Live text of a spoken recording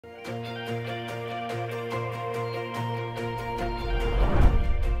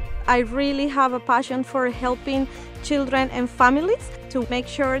I really have a passion for helping children and families to make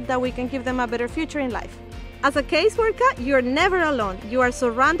sure that we can give them a better future in life. As a caseworker, you're never alone. You are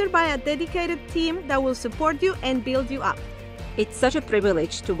surrounded by a dedicated team that will support you and build you up. It's such a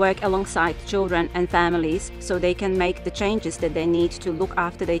privilege to work alongside children and families so they can make the changes that they need to look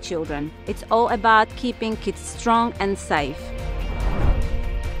after their children. It's all about keeping kids strong and safe.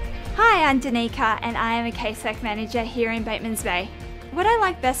 Hi, I'm Danica and I am a casework manager here in Batemans Bay. What I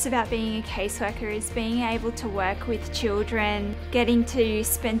like best about being a caseworker is being able to work with children, getting to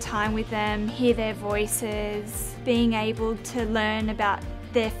spend time with them, hear their voices, being able to learn about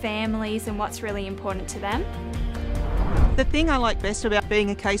their families and what's really important to them. The thing I like best about being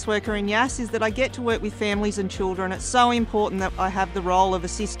a caseworker in Yass is that I get to work with families and children. It's so important that I have the role of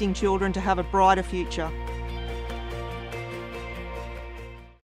assisting children to have a brighter future.